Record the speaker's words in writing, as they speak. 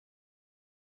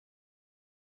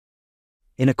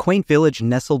In a quaint village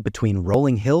nestled between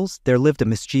rolling hills, there lived a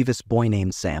mischievous boy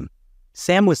named Sam.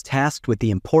 Sam was tasked with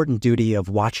the important duty of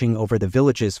watching over the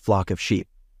village's flock of sheep.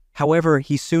 However,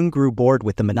 he soon grew bored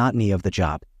with the monotony of the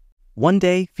job. One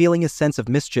day, feeling a sense of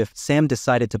mischief, Sam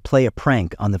decided to play a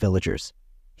prank on the villagers.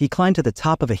 He climbed to the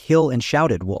top of a hill and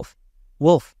shouted, "Wolf!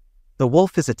 Wolf! The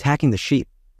wolf is attacking the sheep!"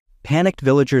 Panicked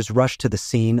villagers rushed to the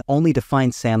scene, only to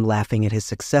find Sam laughing at his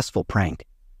successful prank.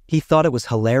 He thought it was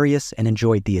hilarious and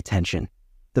enjoyed the attention.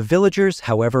 The villagers,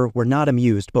 however, were not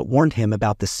amused but warned him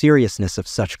about the seriousness of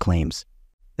such claims.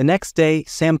 The next day,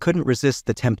 Sam couldn't resist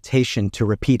the temptation to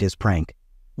repeat his prank.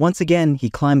 Once again, he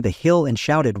climbed the hill and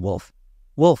shouted, "Wolf!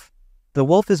 Wolf! The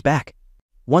wolf is back!"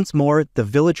 Once more, the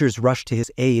villagers rushed to his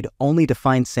aid, only to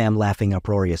find Sam laughing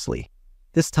uproariously.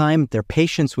 This time, their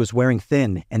patience was wearing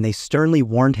thin, and they sternly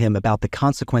warned him about the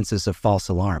consequences of false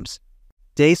alarms.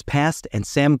 Days passed, and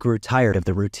Sam grew tired of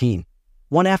the routine.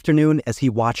 One afternoon, as he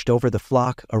watched over the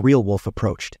flock, a real wolf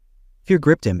approached. Fear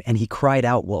gripped him, and he cried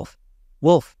out, "Wolf!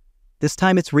 Wolf! This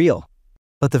time it's real!"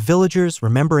 But the villagers,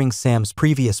 remembering Sam's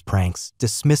previous pranks,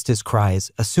 dismissed his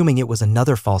cries, assuming it was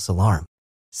another false alarm.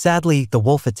 Sadly, the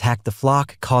wolf attacked the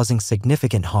flock, causing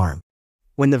significant harm.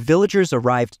 When the villagers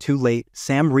arrived too late,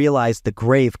 Sam realized the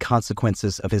grave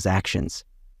consequences of his actions.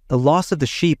 The loss of the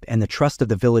sheep and the trust of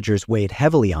the villagers weighed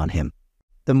heavily on him.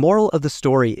 The moral of the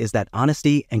story is that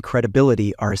honesty and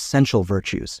credibility are essential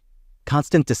virtues.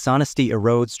 Constant dishonesty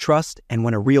erodes trust, and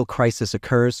when a real crisis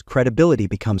occurs, credibility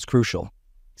becomes crucial.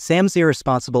 Sam's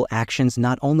irresponsible actions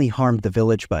not only harmed the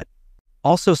village but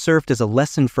also served as a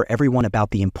lesson for everyone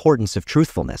about the importance of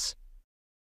truthfulness.